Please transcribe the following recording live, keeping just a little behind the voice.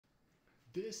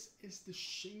This is the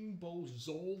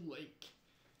Zo1000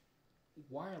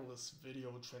 wireless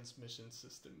video transmission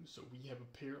system. So we have a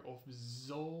pair of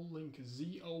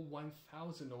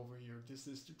Zo1000 over here. This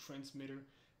is the transmitter,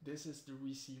 this is the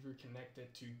receiver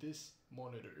connected to this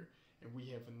monitor, and we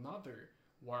have another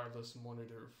wireless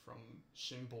monitor from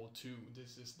Zo200.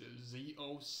 This is the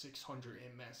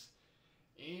Zo600ms,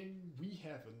 and we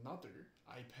have another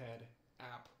iPad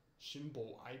app,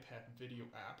 Zo iPad video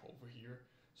app over here.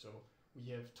 So we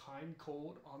have time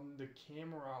code on the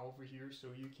camera over here, so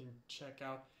you can check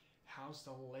out how's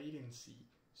the latency.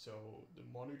 So the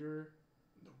monitor,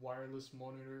 the wireless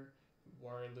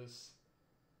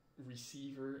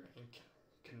receiver, and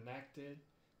connected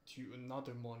to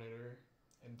another monitor,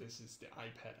 and this is the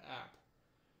iPad app.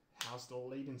 How's the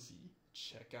latency?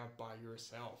 Check out by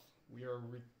yourself. We are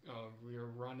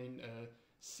running a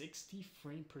 60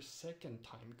 frame per second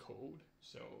time code.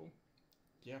 So,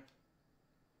 yep.